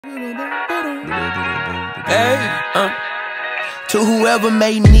Hey, to whoever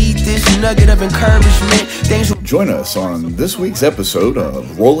may need this nugget of encouragement, things. Join us on this week's episode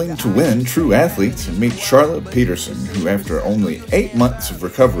of Rolling to Win True Athletes and meet Sharla Peterson, who after only 8 months of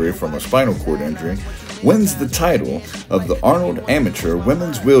recovery from a spinal cord injury, wins the title of the Arnold Amateur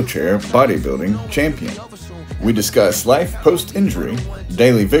Women's Wheelchair Bodybuilding Champion. We discuss life post-injury,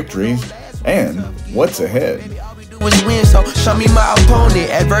 daily victories, and what's ahead. Was win, so show me my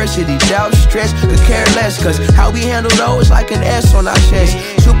opponent. Adversity, doubt, stress, could care less. Cause how we handle those like an S on our chest.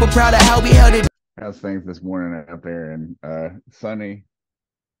 Super proud of how we held it. How's things this morning out there in sunny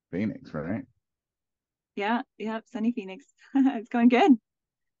Phoenix, right? Yeah, sunny Phoenix. It's going good.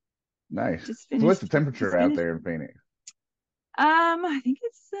 Nice. So what's the temperature out there in Phoenix? I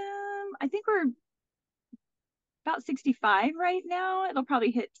think we're about 65 right now. It'll probably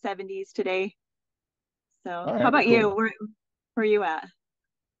hit 70s today. So how about you? Where are you at?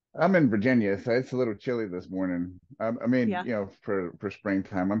 I'm in Virginia, so it's a little chilly this morning. I mean, you know, for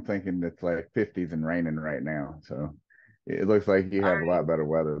springtime, I'm thinking it's like 50s and raining right now. So it looks like you have a lot better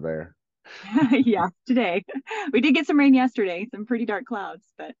weather there. Yeah, today. We did get some rain yesterday, some pretty dark clouds,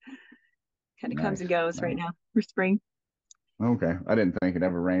 but kind of comes and goes right now for spring. Okay. I didn't think it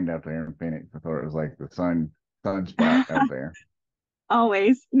ever rained out there in Phoenix. I thought it was like the sunspot out there.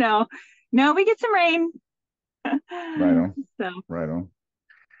 Always. No, we get some rain. Right on. Right on.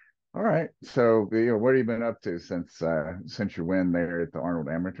 All right. So, what have you been up to since your win there at the Arnold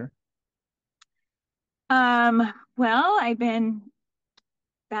Amateur? Well, I've been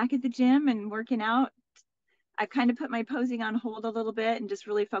back at the gym and working out. I've kind of put my posing on hold a little bit and just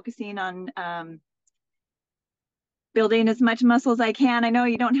really focusing on building as much muscle as I can. I know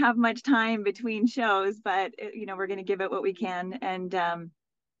you don't have much time between shows, but we're going to give it what we can and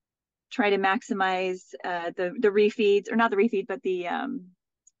try to maximize the refeeds, or not the refeed, but the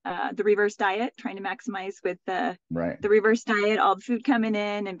reverse diet, trying to maximize with the reverse diet, all the food coming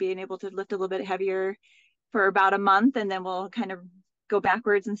in and being able to lift a little bit heavier for about a month. And then we'll kind of go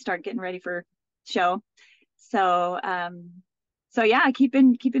backwards and start getting ready for show. So yeah,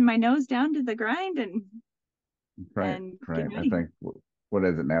 keeping my nose down to the grind and right. I think, what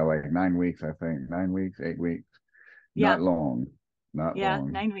is it now? Like 9 weeks, I think. 9 weeks, 8 weeks. Yeah. Not long. Not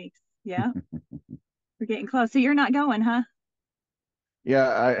long. 9 weeks. Yeah. We're getting close. So you're not going, huh?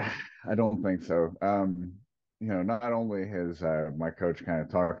 Yeah, I don't think so. Not only has my coach kind of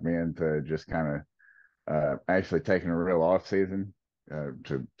talked me into just kind of actually taking a real off season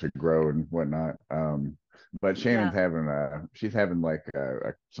to grow and whatnot. But Shannon's having like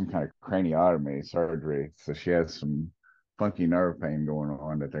some kind of craniotomy surgery, so she has some funky nerve pain going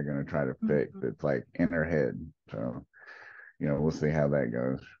on that they're going to try to fix. It's like in her head. So, we'll see how that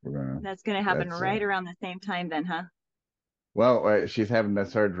goes. That's going to happen right around the same time then, huh? Well, she's having that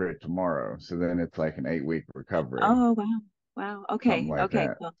surgery tomorrow, so then it's like an 8-week recovery. Oh, wow. Okay. Okay.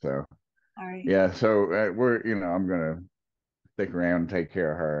 Cool. So, all right. Yeah. So I'm gonna stick around and take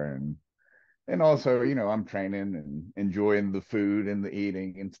care of her, and also, I'm training and enjoying the food and the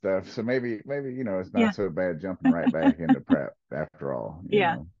eating and stuff. So maybe it's not so bad jumping right back into prep after all.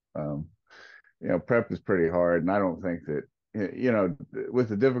 You know, prep is pretty hard, and I don't think that with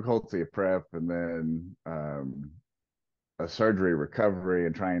the difficulty of prep and then a surgery recovery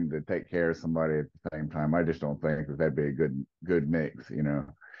and trying to take care of somebody at the same time, I just don't think that'd be a good mix,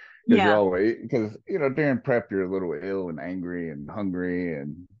 because during prep you're a little ill and angry and hungry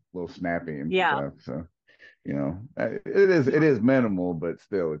and a little snappy and stuff. So it is minimal, but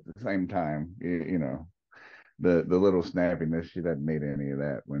still at the same time, the little snappiness, she doesn't need any of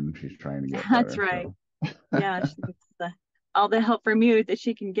that when she's trying to get better. That's right. So. Yeah, she gets all the help from you that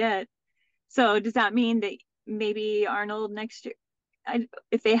she can get. So does that mean that maybe Arnold next year,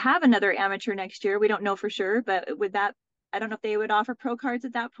 if they have another amateur next year, we don't know for sure, but I don't know if they would offer pro cards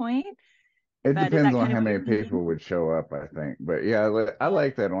at that point. It depends on how many people would show up, I think. But yeah, I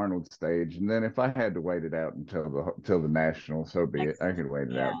like that Arnold stage. And then if I had to wait it out until the national, so be it. I could wait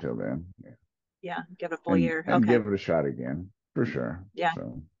it out till then. Yeah, give it a full year. And give it a shot again, for sure. Yeah.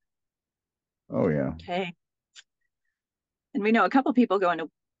 So. Oh yeah. Okay. And we know a couple people going to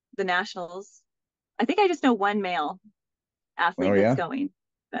the nationals. I think I just know one male athlete that's going.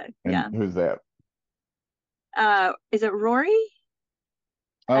 But who's that? Is it Rory?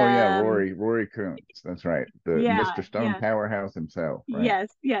 Oh yeah, Rory Kuntz. That's right. Mr. Stone powerhouse himself. Right?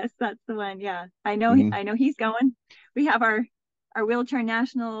 Yes, that's the one. Yeah. I know I know he's going. We have our wheelchair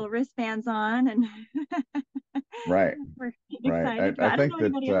national wristbands on and right. We're excited. I think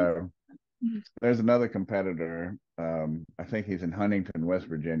that there's another competitor. I think he's in Huntington, West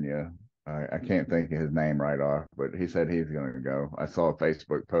Virginia. I can't think of his name right off, but he said he's going to go. I saw a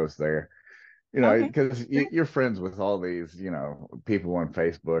Facebook post there, Okay. because you're friends with all these, people on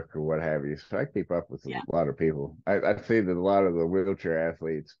Facebook or what have you. So I keep up with a Yeah. lot of people. I see that a lot of the wheelchair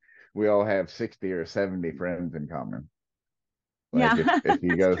athletes, we all have 60 or 70 friends in common. Like Yeah. if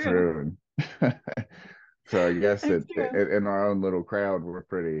you That's go true. through and so I guess That's true. in our own little crowd, we're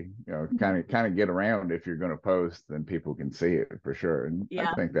pretty, kind of get around. If you're going to post, then people can see it for sure. And I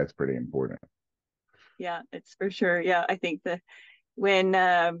Yeah. think that's pretty important. Yeah, it's for sure. Yeah, I think that when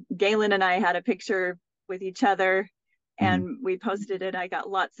Galen and I had a picture with each other Mhm. and we posted it, I got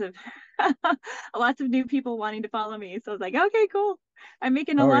lots of lots of new people wanting to follow me. So I was like, okay, cool. I'm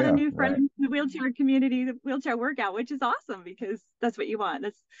making a Oh lot of yeah, new friends right. in the wheelchair community, the wheelchair workout, which is awesome because that's what you want.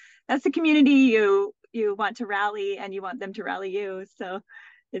 That's the community you want to rally and you want them to rally you. So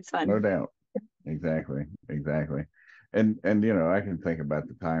it's No fun. doubt. Exactly. Exactly. And I can think about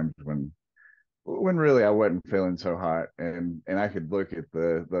the times when really I wasn't feeling so hot, and I could look at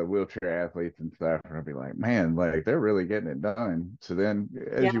the wheelchair athletes and stuff, and I'd be like, man, like they're really getting it done. So then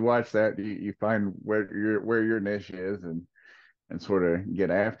Yeah. as you watch that, you find where your niche is, and sort of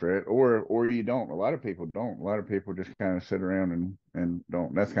get after it, or you don't. A lot of people don't. A lot of people just kind of sit around and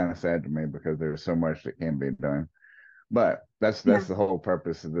don't. That's kind of sad to me because there's so much that can be done. But that's Yeah. that's the whole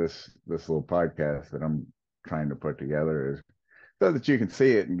purpose of this little podcast that I'm trying to put together, is so that you can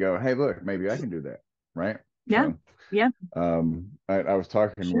see it and go, hey, look, maybe I can do that, right? Yeah. So Yeah. I was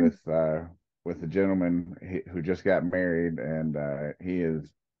talking Sure. with a gentleman who just got married, and he is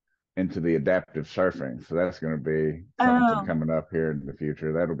into the adaptive surfing. So that's going to be something Oh, coming up here in the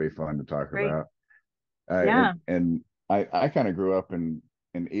future. That'll be fun to talk great. about. Yeah. And I kind of grew up in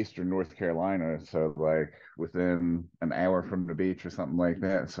Eastern North Carolina, so like within an hour from the beach or something like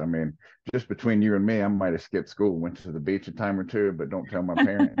that. So I mean, just between you and me, I might have skipped school, went to the beach a time or two, but don't tell my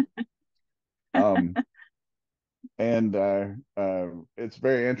parents. Um, and it's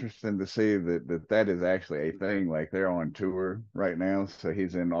very interesting to see that is actually a thing. Like they're on tour right now, so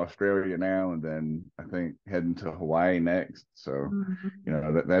he's in Australia now, and then I think heading to Hawaii next. So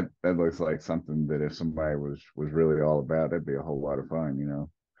Mhm. that looks like something that if somebody was really all about, that'd be a whole lot of fun.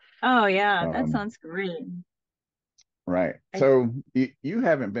 Oh yeah, that um sounds great. right. I So you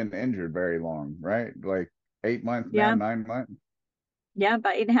haven't been injured very long, right? Like 8 months now, Yeah, 9 months. yeah,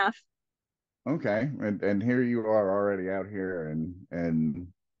 about 8.5. Okay, and here you are already out here, and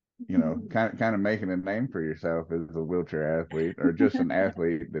kind of making a name for yourself as a wheelchair athlete, or just an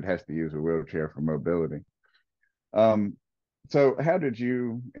athlete that has to use a wheelchair for mobility. Um, so how did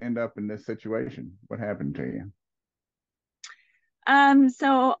you end up in this situation? What happened to you?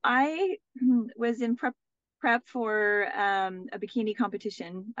 So I was in prep for a bikini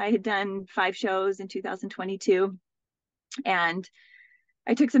competition. I had done 5 shows in 2022, and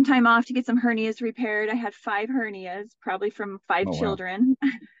I took some time off to get some hernias repaired. I had 5 hernias, probably from five Oh wow. children.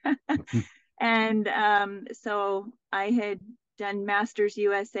 And so I had done Masters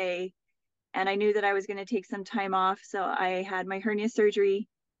USA, and I knew that I was going to take some time off. So I had my hernia surgery,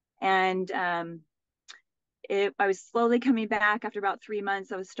 and I was slowly coming back. After about 3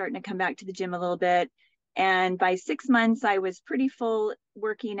 months, I was starting to come back to the gym a little bit. And by 6 months, I was pretty full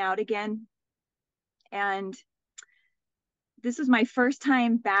working out again. And this was my first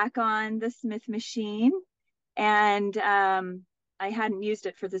time back on the Smith machine. And I hadn't used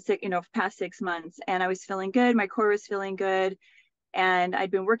it for the past 6 months. And I was feeling good. My core was feeling good. And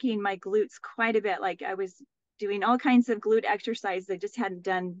I'd been working my glutes quite a bit. Like I was doing all kinds of glute exercises. I just hadn't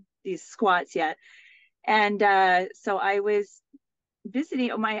done these squats yet. And so I was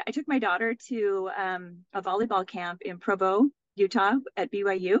visiting. I took my daughter to a volleyball camp in Provo, Utah, at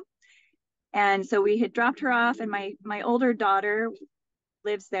BYU. And so we had dropped her off, and my older daughter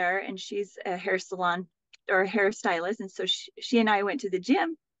lives there, and she's a hair salon or a hairstylist. And so she and I went to the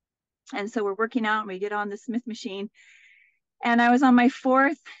gym, and so we're working out, and we get on the Smith machine. And I was on my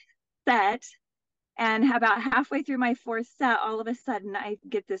fourth set, and about halfway through my fourth set, all of a sudden I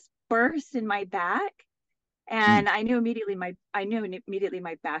get this burst in my back, Hmm. and I knew immediately my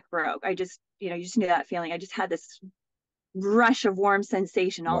back broke. I just, you just knew that feeling. I just had this rush of warm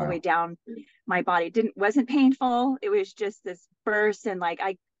sensation all the way Wow. down my body. Wasn't painful. It was just this burst, and like,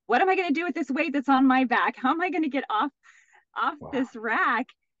 what am I going to do with this weight that's on my back? How am I going to get off Wow. this rack?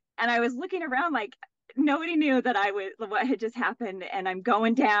 And I was looking around like nobody knew that what had just happened. And I'm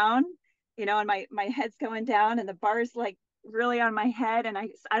going down, and my head's going down, and the bar's like really on my head. And I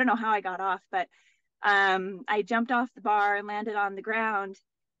don't know how I got off, but I jumped off the bar and landed on the ground,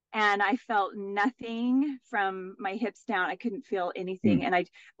 and I felt nothing from my hips down. I couldn't feel anything. Hmm. And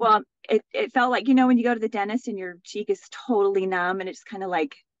well, it felt like, when you go to the dentist and your cheek is totally numb, and it's kind of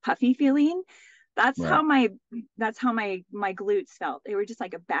like puffy feeling. That's Right. how my glutes felt. They were just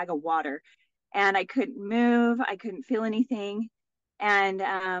like a bag of water, and I couldn't move. I couldn't feel anything. And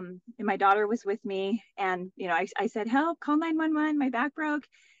my daughter was with me, and I said, help, call 911, my back broke.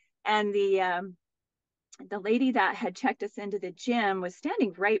 And the lady that had checked us into the gym was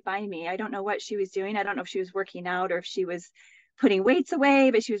standing right by me. I don't know what she was doing. I don't know if she was working out or if she was putting weights away,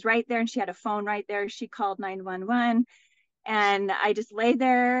 but she was right there, and she had a phone right there. She called 911, and I just lay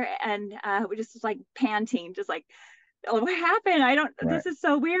there, and we just was like panting, just like, oh, what happened? Right. This is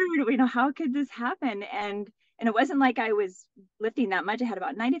so weird. How could this happen? And it wasn't like I was lifting that much. I had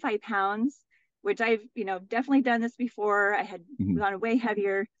about 95 pounds, which I've, definitely done this before. I had Mhm. gone way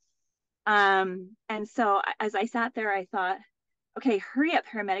heavier. And so as I sat there, I thought, okay, hurry up,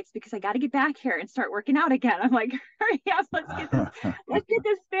 paramedics, because I got to get back here and start working out again. I'm like, hurry up, let's get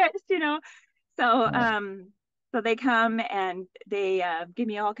this fixed. So, Right. so they come and they give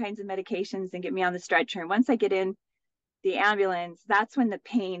me all kinds of medications and get me on the stretcher. And once I get in the ambulance, that's when the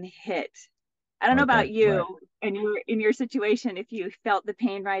pain hit. I don't know Okay. about you Right. and in your situation, if you felt the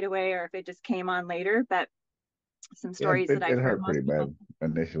pain right away or if it just came on later, but some Yeah, stories that it I've heard, hurt pretty most people, bad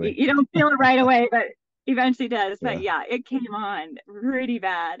initially. you don't feel it right away, but eventually does. But Yeah. yeah, it came on pretty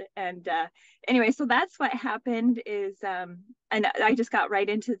bad. And anyway, so that's what happened is, and I just got right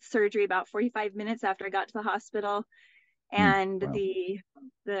into surgery about 45 minutes after I got to the hospital. And Wow.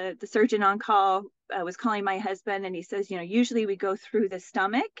 the surgeon on call was calling my husband, and he says, usually we go through the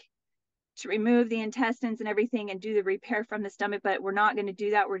stomach to remove the intestines and everything and do the repair from the stomach, but we're not going to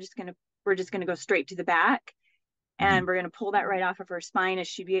do that. We're just going to go straight to the back, Mhm. and we're going to pull that right off of her spine, and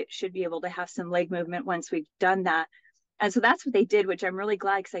she should be able to have some leg movement once we've done that. And so that's what they did, which I'm really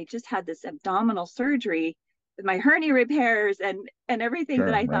glad, because I just had this abdominal surgery with my hernia repairs and everything, that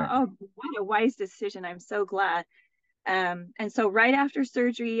Sure. I thought, Right. oh, what a wise decision. I'm so glad. And so right after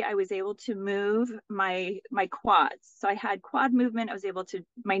surgery, I was able to move my quads. So I had quad movement. I was able to,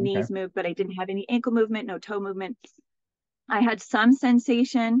 my Okay. knees moved, but I didn't have any ankle movement, no toe movement. I had some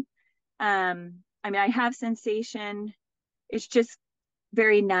sensation. I have sensation. It's just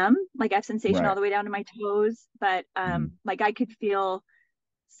very numb. Like I have sensation all Right. the way down to my toes, but Mhm. like I could feel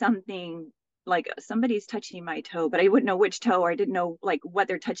something, like somebody's touching my toe, but I wouldn't know which toe, or I didn't know like what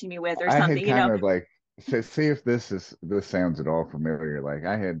they're touching me with or I had something. kind of like see if this sounds at all familiar. Like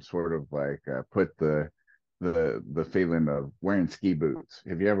I had sort of like put the feeling of wearing ski boots.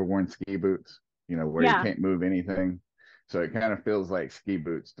 Have you ever worn ski boots? Where you Yeah. can't move anything. So it kind of feels like ski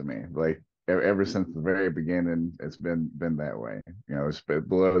boots to me. Like ever since the very beginning, it's been that way. It's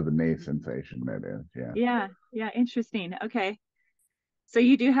below the knee sensation, that is. Yeah. Yeah. Yeah. Interesting. Okay. So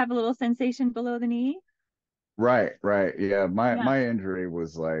you do have a little sensation below the knee? Right, right. Yeah, my Yeah. my injury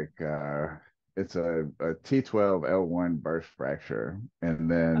was like it's a T12 L1 burst fracture, and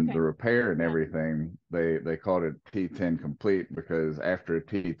then Okay. the repair and Yeah. everything, they called it T10 complete, because after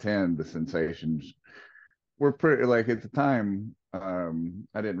T10 the sensations were pretty, like at the time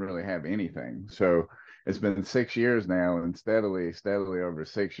I didn't really have anything. So it's been 6 years now, and steadily over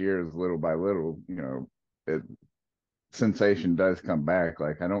 6 years, little by little, it sensation does come back.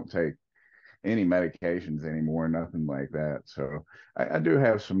 Like I don't take any medications anymore, nothing like that. So I do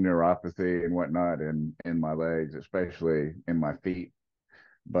have some neuropathy and whatnot in my legs, especially in my feet,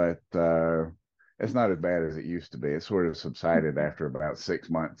 but it's not as bad as it used to be. It sort of subsided after about 6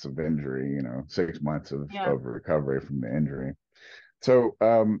 months of injury, 6 months Yeah. of recovery from the injury. So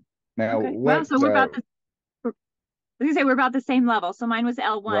now Okay. Well, what so I was gonna say we're about the same level. So mine was right,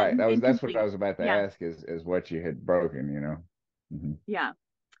 L1 that's what I incomplete. was about to Yeah. ask, is what you had broken. Mhm. Yeah.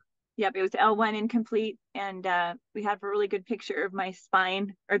 Yep. It was L1 incomplete. And we have a really good picture of my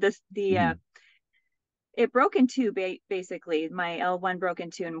spine, or Mhm. it broke in two, basically. My L1 broke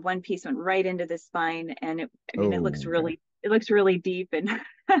in two, and one piece went right into the spine. And Oh, okay. it looks really deep. And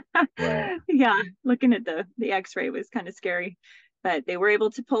Right, yeah, looking at the x-ray was kind of scary, but they were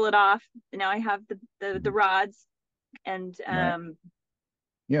able to pull it off. Now I have the mhm, rods, and right.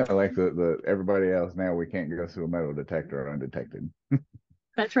 Yeah, like the everybody else now, we can't go through a metal detector undetected.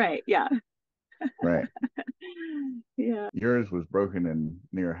 that's right. Yeah. Right. Yeah. Yours was broken in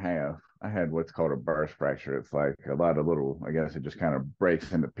near half. I had what's called a burst fracture. It's like a lot of little, I guess it just kind of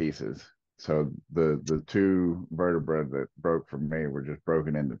breaks into pieces. So the two vertebrae that broke for me were just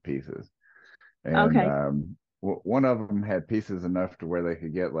broken into pieces. And Okay. one of them had pieces enough to where they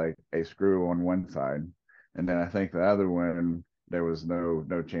could get like a screw on one side. And then I think the other one, there was no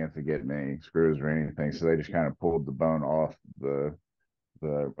chance of getting any screws or anything. So they just kind of pulled the bone off the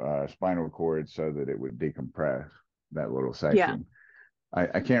spinal cord so that it would decompress that little Yeah. section.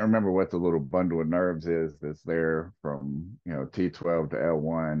 I can't remember what the little bundle of nerves is that's there from, T12 to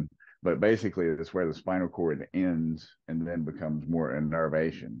L1, but basically it's where the spinal cord ends and then becomes more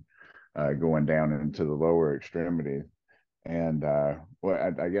innervation, going down into the lower extremities. And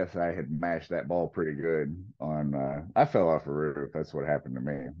well, I guess I had mashed that ball pretty good on. I fell off a roof. That's what happened to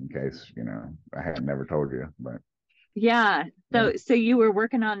me. In case I had never told you, but Yeah. yeah. So you were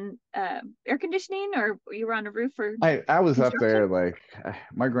working on air conditioning, or you were on a roof for I was up construction? there like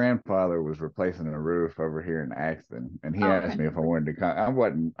my grandfather was replacing a roof over here in Axton, and he Oh, asked okay. me if I wanted to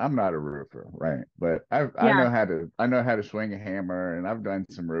come. I'm not a roofer, right? But Yeah. I know how to swing a hammer, and I've done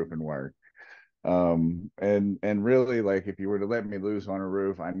some roofing work. And really, like, if you were to let me loose on a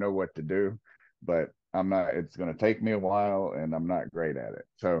roof, I know what to do, but I'm not. It's going to take me a while, and I'm not great at it.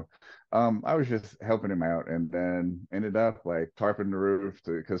 So I was just helping him out, and then ended up like tarping the roof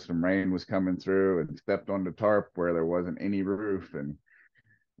because some rain was coming through, and stepped on the tarp where there wasn't any roof, and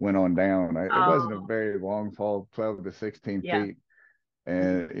went on down. It wasn't a Oh, very long fall, 12 to 16 yeah. feet,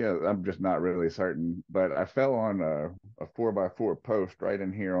 and I'm just not really certain. But I fell on a 4x4 post right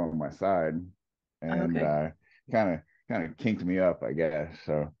in here on my side, and Okay. kind of kinked me up, I guess.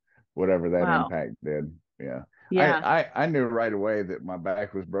 So whatever that Wow. impact did, yeah. I, Yeah. I I knew right away that my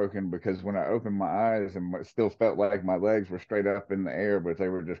back was broken because when I opened my eyes and it still felt like my legs were straight up in the air, but they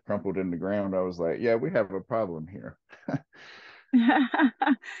were just crumpled in the ground, I was like, yeah, we have a problem here.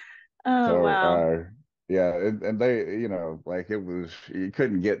 Oh, So wow. yeah, and they, like, it was, you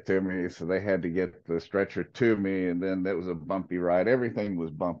couldn't get to me, so they had to get the stretcher to me, and then that was a bumpy ride. Everything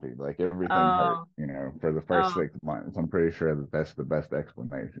was bumpy, like everything hurt, Oh, for the first oh, 6 months. I'm pretty sure that that's the best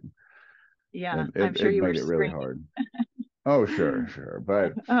explanation. yeah. And I'm it, sure it you were made it really screaming. hard. Oh, sure, sure.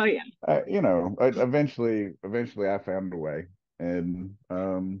 But Oh, yeah. eventually I found a way, and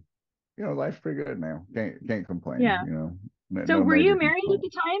life's pretty good now. Can't complain, Yeah. no, So no were you major married at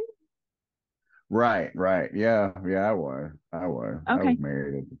complaints. the time? Right, right. Yeah, yeah, I was Okay.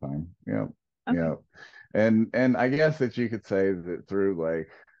 married at the time. Yeah, Okay. yeah. And I guess that you could say that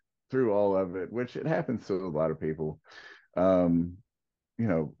through all of it, which it happens to a lot of people, um, you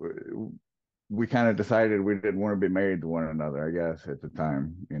know, we kind of decided we didn't want to be married to one another, I guess, at the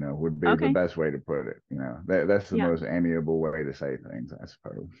time, would be the Okay. best way to put it. That's the Yeah. most amiable way to say things, I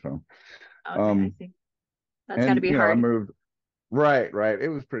suppose. So, Okay. I um, see. That's got to and be I hard. moved. Right, right. It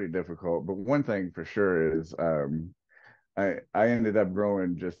was pretty difficult, but one thing for sure is I ended up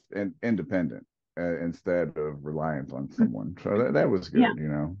growing just independent, instead of reliance on someone. So that was Yeah.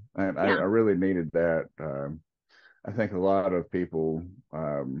 good, and I Yeah. really needed that. I think a lot of people,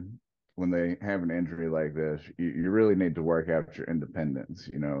 when they have an injury like this, you really need to work out your independence,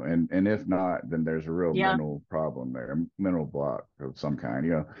 and if not, then there's a real Yeah. mental problem there, a mental block of some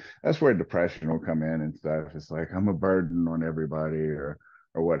kind. That's where depression will come in and stuff. It's like, I'm a burden on everybody, or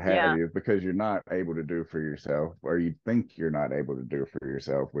what have Yeah. you, because you're not able to do for yourself, or you think you're not able to do for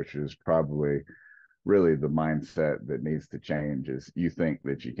yourself, which is probably really the mindset that needs to change. Is you think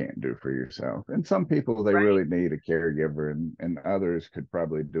that you can't do for yourself, and some people, they Right. really need a caregiver, and others could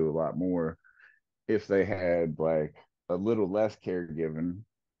probably do a lot more if they had like a little less caregiving.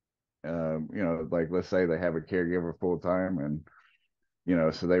 Like, let's say they have a caregiver full time, and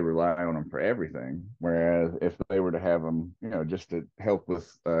so they rely on them for everything, whereas if they were to have them, just to help with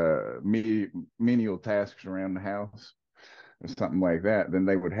menial tasks around the house or something like that, then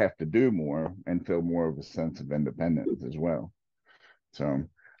they would have to do more and feel more of a sense of independence as well. So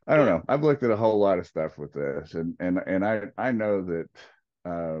I don't Yeah. know. I've looked at a whole lot of stuff with this, and I know that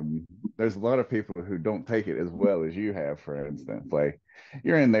there's a lot of people who don't take it as well as you have. For instance, like,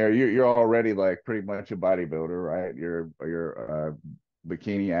 you're in there, you're already like pretty much a bodybuilder, right? You're a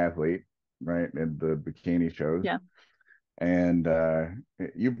bikini athlete, right? In the bikini shows, Yeah. and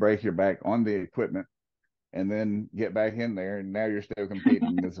you break your back on the equipment and then get back in there, and now you're still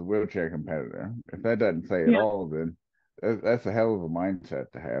competing as a wheelchair competitor. If that doesn't say it Yeah. all, then that's a hell of a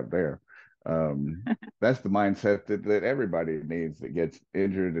mindset to have there. That's the mindset that everybody needs that gets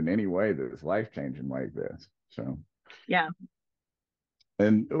injured in any way that's life changing like this. So, Yeah.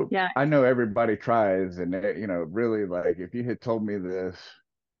 and Yeah. I know everybody tries, and really, like, if you had told me this,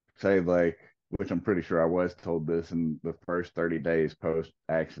 say, like, which I'm pretty sure I was told this in the first 30 days post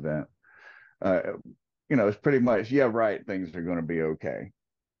accident, uh, it's pretty much, yeah, right, things are going to be okay,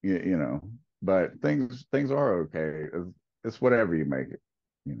 you know, but things are okay. It's whatever you make it,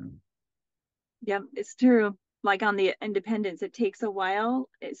 you know. Yeah. It's true. Like on the independence, it takes a while,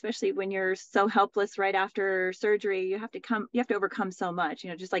 especially when you're so helpless right after surgery. You have to overcome so much,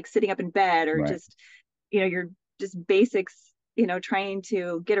 just like sitting up in bed, or Right. just, your just basics. trying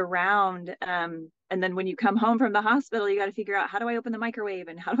to get around. And then when you come home from the hospital, you got to figure out, how do I open the microwave,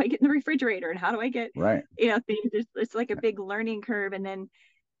 and how do I get in the refrigerator, and how do I get, right. things. It's like a big learning curve. And then,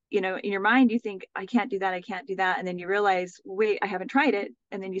 in your mind, you think, I can't do that. I can't do that. And then you realize, wait, I haven't tried it.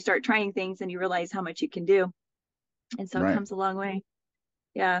 And then you start trying things and you realize how much you can do. And so it Right. comes a long way.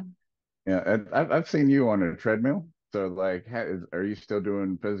 Yeah. Yeah. I've seen you on a treadmill. So like, are you still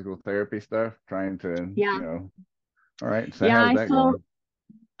doing physical therapy stuff, trying to, Yeah. all right. So Yeah. how's that going?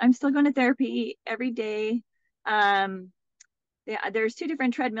 I'm still going to therapy every day. Yeah, there's two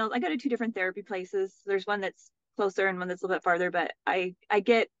different treadmills. I go to two different therapy places. There's one that's closer and one that's a little bit farther, but I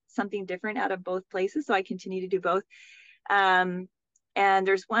get something different out of both places, so I continue to do both. And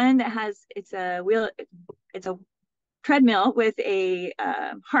there's one that it's a treadmill with a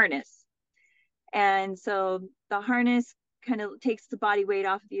harness, and so the harness kind of takes the body weight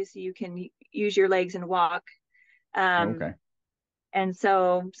off of you, so you can use your legs and walk. Okay. And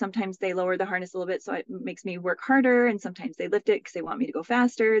so sometimes they lower the harness a little bit, so it makes me work harder. And sometimes they lift it because they want me to go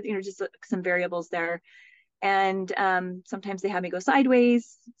faster, just some variables there. And sometimes they have me go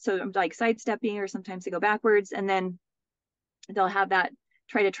sideways, so I'm like sidestepping, or sometimes they go backwards. And then they'll have that,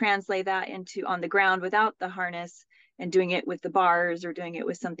 try to translate that into on the ground without the harness, and doing it with the bars, or doing it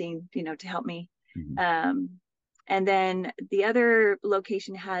with something, to help me. Mm-hmm. And then the other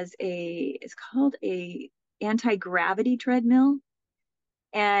location it's called a anti-gravity treadmill.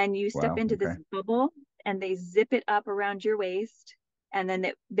 And you step Wow. into Okay. this bubble, and they zip it up around your waist, and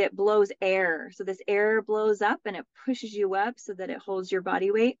then that blows air. So this air blows up and it pushes you up so that it holds your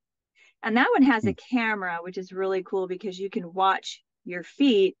body weight. And that one has a camera, which is really cool, because you can watch your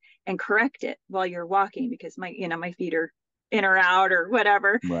feet and correct it while you're walking, because my feet are in or out or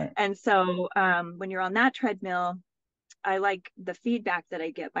whatever. Right. And so when you're on that treadmill, I like the feedback that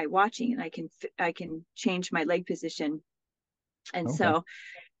I get by watching, and I can change my leg position. And Okay. so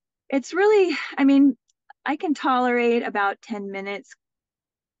it's really, I can tolerate about 10 minutes,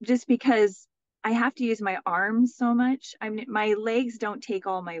 just because I have to use my arms so much. My legs don't take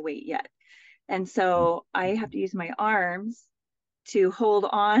all my weight yet. And so I have to use my arms to hold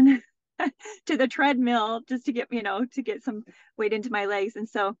on to the treadmill, just to get some weight into my legs. And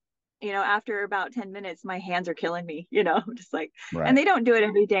so, after about 10 minutes, my hands are killing me, just like, and Right. they don't do it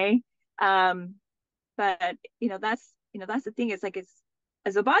every day. But that's the thing. It's like,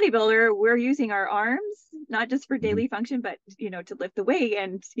 as a bodybuilder, we're using our arms not just for daily function, but to lift the weight,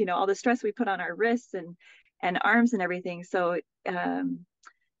 and all the stress we put on our wrists and arms and everything. So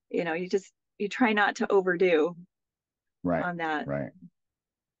you try not to overdo Right. on that. Right.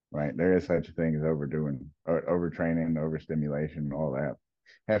 There is such a thing as overdoing, or overtraining, overstimulation, all that.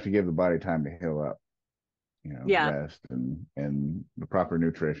 Have to give the body time to heal up, Yeah. rest, and the proper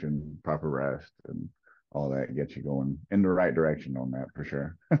nutrition, proper rest, and all that gets you going in the right direction on that, for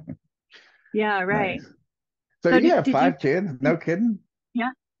sure. Yeah. Right. Nice. So So you have did you? 5 kids? No kidding?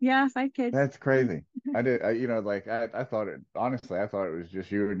 Yeah. Yeah. 5 kids. That's crazy. I thought honestly, I thought it was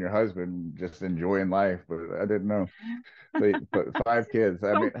just you and your husband just enjoying life, but I didn't know. But 5 kids.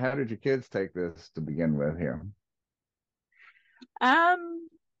 I mean, how did your kids take this to begin with here? Um,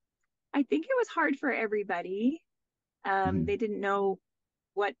 I think it was hard for everybody. They didn't know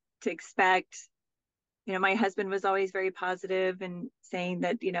what to expect. My husband was always very positive and saying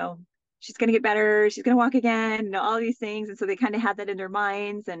that, she's going to get better, she's going to walk again, all these things. And so they kind of had that in their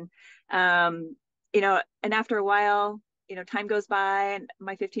minds. And, and after a while, time goes by, and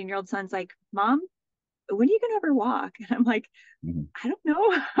my 15-year-old son's like, Mom, when are you going to ever walk? And I'm like, Mm-hmm. I don't know.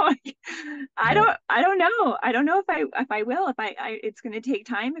 Like, Right. I don't know. I don't know if I will, it's going to take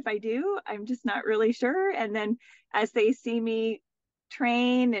time. If I do, I'm just not really sure. And then as they see me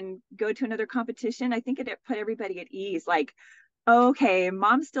train and go to another competition, I think it put everybody at ease. Like, okay,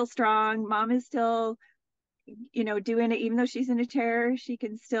 Mom's still strong. Mom is still, doing it, even though she's in a chair, she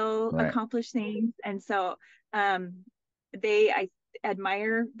can still Right. accomplish things. And so, I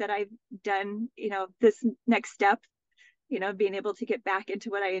admire that I've done, this next step, being able to get back into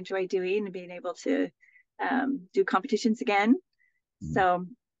what I enjoy doing, and being able to do competitions again. So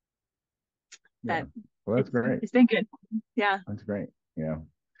Yeah. that Well, that's great. it's been good. Yeah. That's great. Yeah.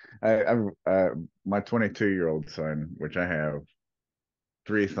 My 22-year-old son, which I have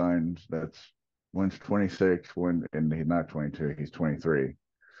 3 sons. That's one's 26, and he's not 22, he's 23,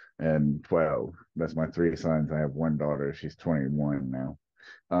 and 12. That's my 3 sons. I have one daughter. She's 21 now.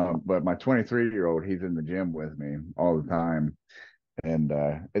 But my 23-year-old, he's in the gym with me all the time. And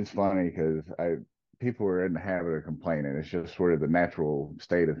it's funny because people are in the habit of complaining. It's just sort of the natural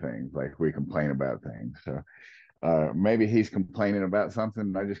state of things. Like, we complain about things. So maybe he's complaining about something.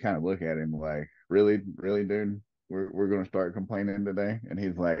 And I just kind of look at him like, really, really, dude, we're going to start complaining today. And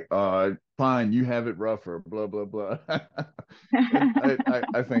he's like, fine, you have it rougher, blah, blah, blah.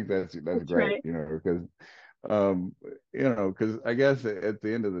 I think that's That's great, right. you know, because, because I guess at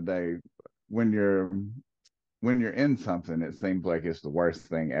the end of the day, when you're, when you're in something, it seems like it's the worst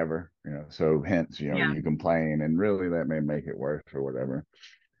thing ever, you know, so hence, you know, Yeah. you complain and really that may make it worse or whatever.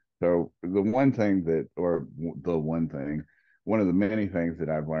 So the one thing that, or the one thing, one of the many things that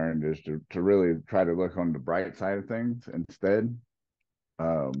I've learned is to really try to look on the bright side of things instead.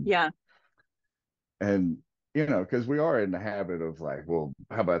 Um, Yeah. and you know, because we are in the habit of like, well,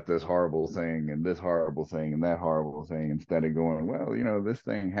 how about this horrible thing and this horrible thing and that horrible thing, instead of going, well, you know, this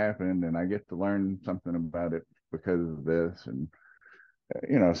thing happened and I get to learn something about it because of this, and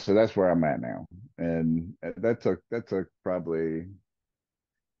you know, so that's where I'm at now. And that took probably,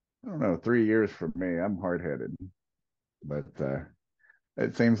 I don't know, 3 years for me. I'm hard headed, but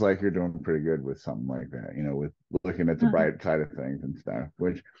it seems like you're doing pretty good with something like that, you know, with looking at the Uh-huh. bright side of things and stuff,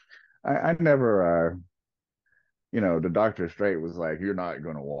 which I never, you know, the doctor straight was like, you're not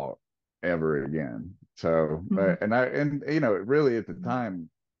going to walk ever again. So, Mhm. and, you know, really at the time,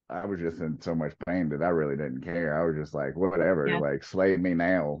 I was just in so much pain that I really didn't care. I was just like, whatever, Yeah. like slay me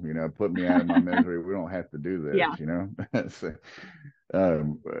now, you know, put me out of my misery. We don't have to do Yeah. this, you know. So,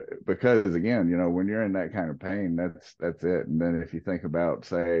 um, because again, you know, when you're in that kind of pain, that's it. And then if you think about,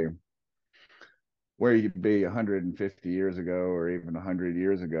 say, where you'd be 150 years ago or even 100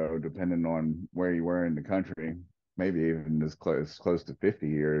 years ago, depending on where you were in the country, maybe even close to 50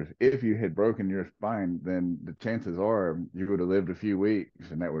 years. If you had broken your spine, then the chances are you would have lived a few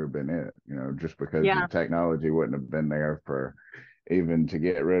weeks and that would have been it, you know, just because the Yeah. technology wouldn't have been there for even to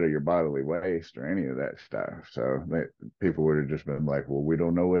get rid of your bodily waste or any of that stuff. So people would have just been like, well, we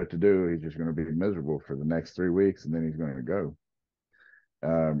don't know what to do. He's just going to be miserable for the next 3 weeks and then he's going to go.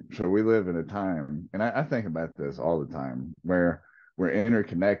 So we live in a time, and I think about this all the time, where we're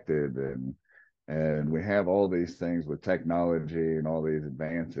interconnected and we have all these things with technology and all these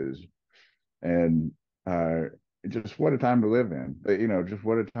advances, and uh, just what a time to live in. But, you know, just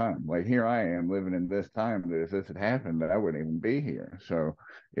what a time. Like here I am living in this time that if this had happened, I wouldn't even be here. So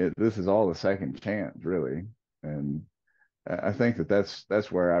this is all a second chance, really, and I think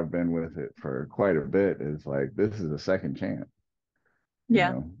that's where I've been with it for quite a bit. Is like this is a second chance, you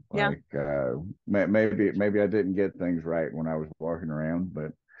Yeah. know, Yeah. like maybe I didn't get things right when I was walking around,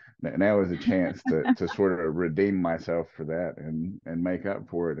 but now is a chance to sort of redeem myself for that and make up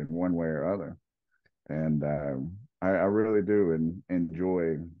for it in one way or other. And I really do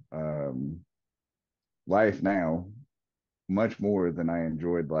enjoy life now much more than I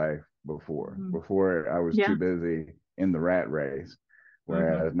enjoyed life before. Mhm. Before I was Yeah. too busy in the rat race, Hmm.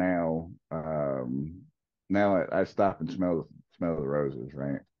 whereas now I stop and smell the roses,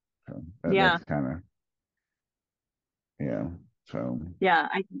 right? So Yeah. that's kind of, yeah. So Yeah.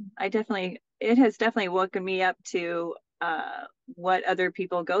 I definitely, it has definitely woken me up to what other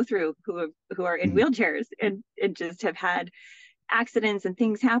people go through who are in mhm, wheelchairs and just have had accidents and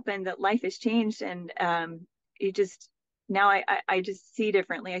things happen that life has changed. And you just, now I just see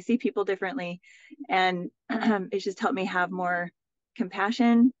differently. I see people differently. And it's just helped me have more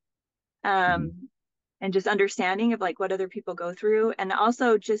compassion, mhm, um, and just understanding of like what other people go through. And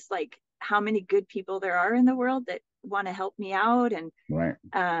also just like how many good people there are in the world that want to help me out. And, right,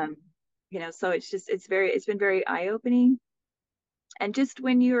 um, so it's been very eye-opening. And just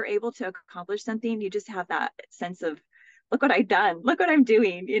when you're able to accomplish something, you just have that sense of, look what I've done, look what I'm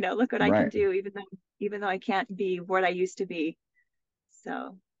doing, look what I can right, do, even though I can't be what I used to be.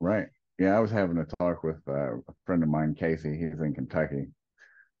 So right. Yeah, I was having a talk with a friend of mine, Casey. He's in Kentucky,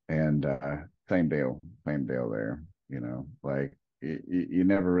 and same deal there. You know, like you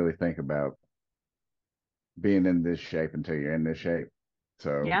never really think about being in this shape until you're in this shape.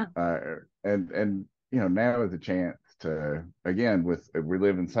 So, yeah. and you know, now is a chance to, again, with we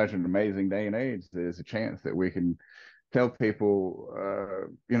live in such an amazing day and age, there's a chance that we can tell people,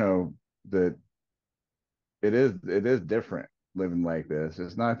 you know, that it is different living like this.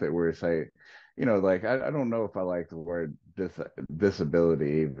 It's not that we're saying, you know, like I don't know if I like the word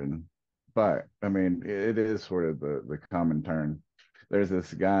disability even, but I mean it is sort of the common term. There's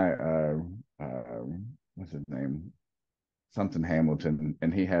this guy, what's his name? Something Hamilton,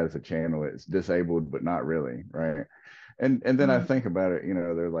 and he has a channel. It's disabled, but not really, right? And then I Mm. think about it, you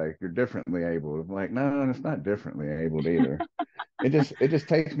know, they're like, you're differently able. I'm like, no, it's not differently abled either. It just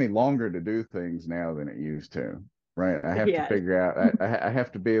takes me longer to do things now than it used to, right? I have to Yes. figure out. I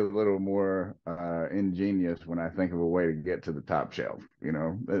have to be a little more ingenious when I think of a way to get to the top shelf. You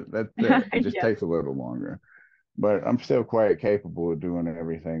know, that's it. It just Yeah. takes a little longer, but I'm still quite capable of doing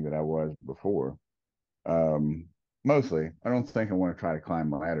everything that I was before. Um, mostly. I don't think I want to try to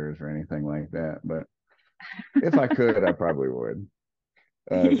climb ladders or anything like that, but if I could, I probably would.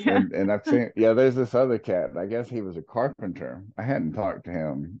 Yeah. And I've seen, yeah, there's this other cat. I guess he was a carpenter. I hadn't talked to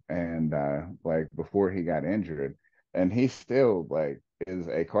him, and like before he got injured, and he still like is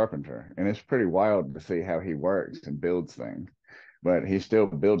a carpenter, and it's pretty wild to see how he works and builds things. But he's still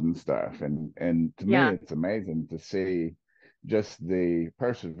building stuff, and to me, Yeah, it's amazing to see just the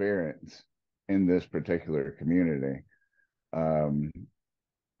perseverance in this particular community. Um,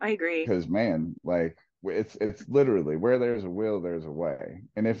 I agree. because man, like it's literally where there's a will, there's a way.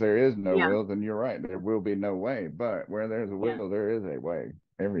 And if there is no Yeah, will, then you're right, there will be no way. But where there's a yeah, will, there is a way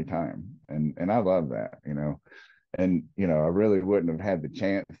every time. And I love that, you know. And you know, I really wouldn't have had the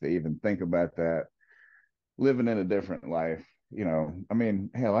chance to even think about that living in a different life. You know, I mean,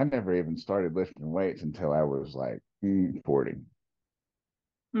 hell, I never even started lifting weights until I was like 40.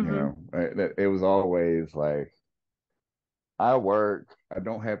 You mm-hmm. know, it was always like I work. I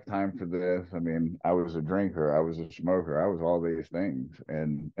don't have time for this. I mean, I was a drinker. I was a smoker. I was all these things,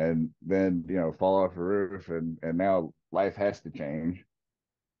 and then you know fall off the roof, and now life has to change,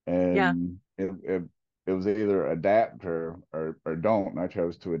 Yeah, and it was either adapt or don't. And I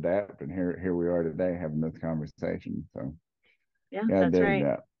chose to adapt, and here we are today having this conversation. So yeah, yeah, I that's dig right.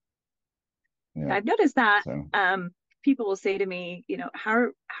 that. Yeah. I've noticed that So people will say to me, how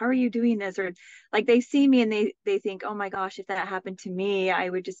are you doing this? Or like they see me and they think, oh my gosh, if that happened to me, I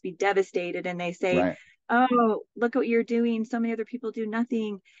would just be devastated. And they say, right, oh, look what you're doing. So many other people do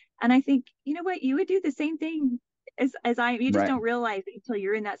nothing. And I think, you know what, you would do the same thing as I am. You just right. don't realize it until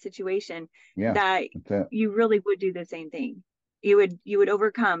you're in that situation Yeah, that that's it. you really would do the same thing. You would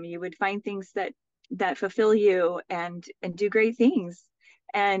overcome, you would find things that fulfill you and do great things.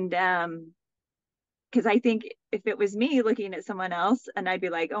 And because I think if it was me looking at someone else and I'd be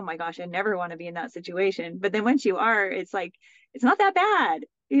like, oh my gosh, I never want to be in that situation. But then once you are, it's like, it's not that bad.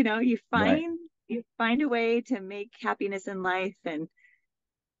 You Right. find a way to make happiness in life and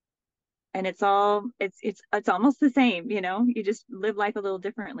it's all it's almost the same, you just live life a little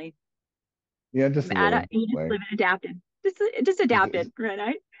differently. Yeah, just a little. You just Like live and adapted. Just adapted,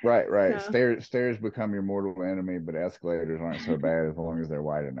 right? right, right. So Stairs become your mortal enemy, but escalators aren't so bad as long as they're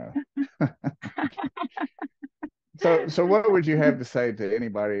wide enough. So what would you have to say to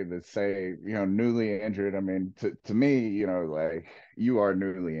anybody that say, you know, newly injured? I mean, to me, you know, like you are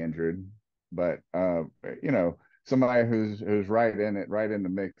newly injured, but you know, somebody who's right in it, right in the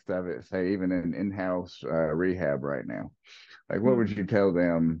mix of it, say even in in-house rehab right now. Like what would you hmm. tell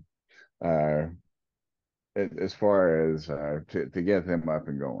them uh as far as to get them up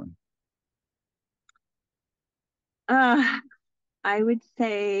and going? uh I would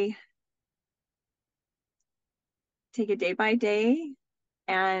say take it day by day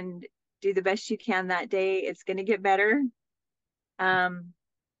and do the best you can that day. It's going to get better. Um,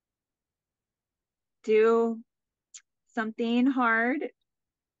 do something hard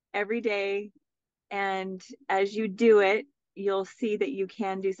every day. And as you do it, you'll see that you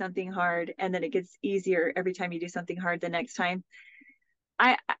can do something hard and then it gets easier every time you do something hard the next time.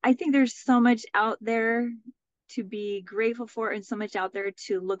 I think there's so much out there to be grateful for and so much out there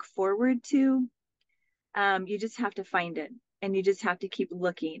to look forward to. You just have to find it and you just have to keep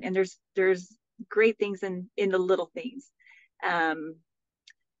looking. And there's great things in the little things. Um,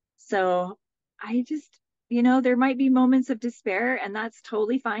 So I just, there might be moments of despair and that's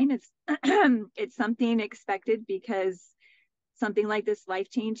totally fine. It's it's something expected because something like this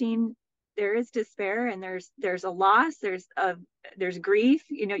life-changing, there is despair and there's a loss, there's grief,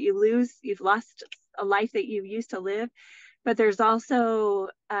 you've lost a life that you used to live, but there's also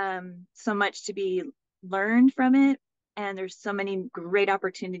so much to be learned from it. And there's so many great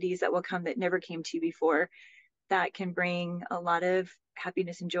opportunities that will come that never came to you before that can bring a lot of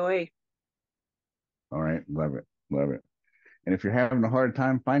happiness and joy. All right, love it, love it. And if you're having a hard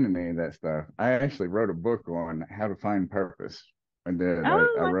time finding any of that stuff, I actually wrote a book on how to find purpose. I did. I Oh,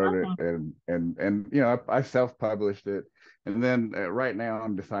 that's wrote it awesome. and you know I self-published it, and then right now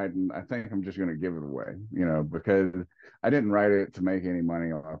I'm deciding I think I'm just going to give it away. You know because I didn't write it to make any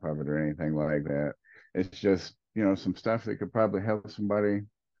money off of it or anything like that. It's just you know some stuff that could probably help somebody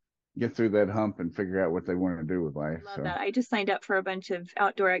get through that hump and figure out what they want to do with I life. love So that. I just signed up for a bunch of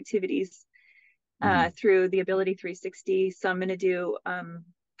outdoor activities mhm. through the Ability 360. So I'm going to do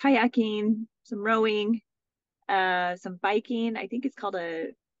kayaking, some rowing, some biking. I think it's called a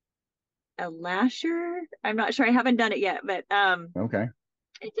lasher. I'm not sure. I haven't done it yet, but Okay.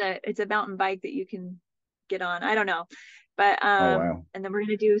 it's a mountain bike that you can get on. I don't know, but Oh wow. and then we're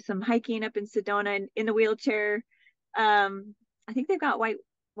going to do some hiking up in Sedona in the wheelchair. I think they've got white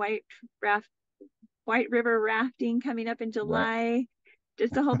raft White River rafting coming up in July.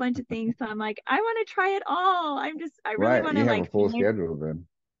 Just a whole bunch of things. So I'm like, I want to try it all. I really want to You have a like full schedule then.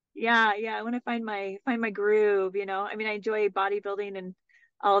 yeah, I want to find my groove, you know. I mean, I enjoy bodybuilding and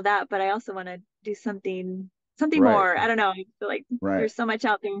all of that, but I also want to do something Right. more. I don't know. I feel like Right. there's so much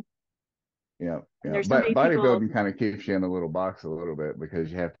out there. Yeah. And Yeah. there's so But many people. bodybuilding kind of keeps you in a little box a little bit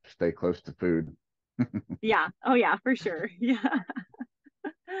because you have to stay close to food. Yeah. Oh yeah, for sure. Yeah.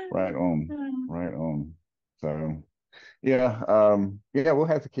 Right on. Right on. So yeah, yeah, we'll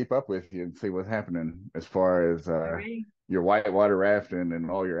have to keep up with you and see what's happening as far as All right. your whitewater rafting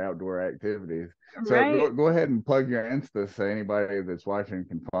and all your outdoor activities. So Right. go ahead and plug your Insta so anybody that's watching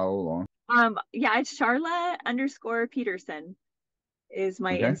can follow along. Yeah, it's Sharla_Peterson is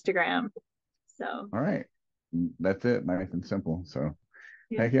my Okay. Instagram. So All right. That's it. Nice and simple. So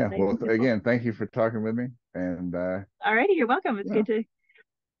yeah, heck yeah. nice Well, and simple. again, thank you for talking with me. And All righty, you're welcome. It's yeah,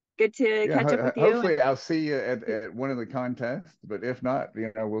 good to yeah. catch up with you. Hopefully I'll see you at one of the contests. But if not,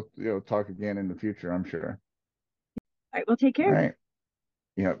 we'll talk again in the future, I'm sure. All right, well, take All care. right.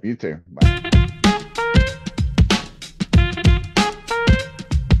 Yeah, you too. Bye.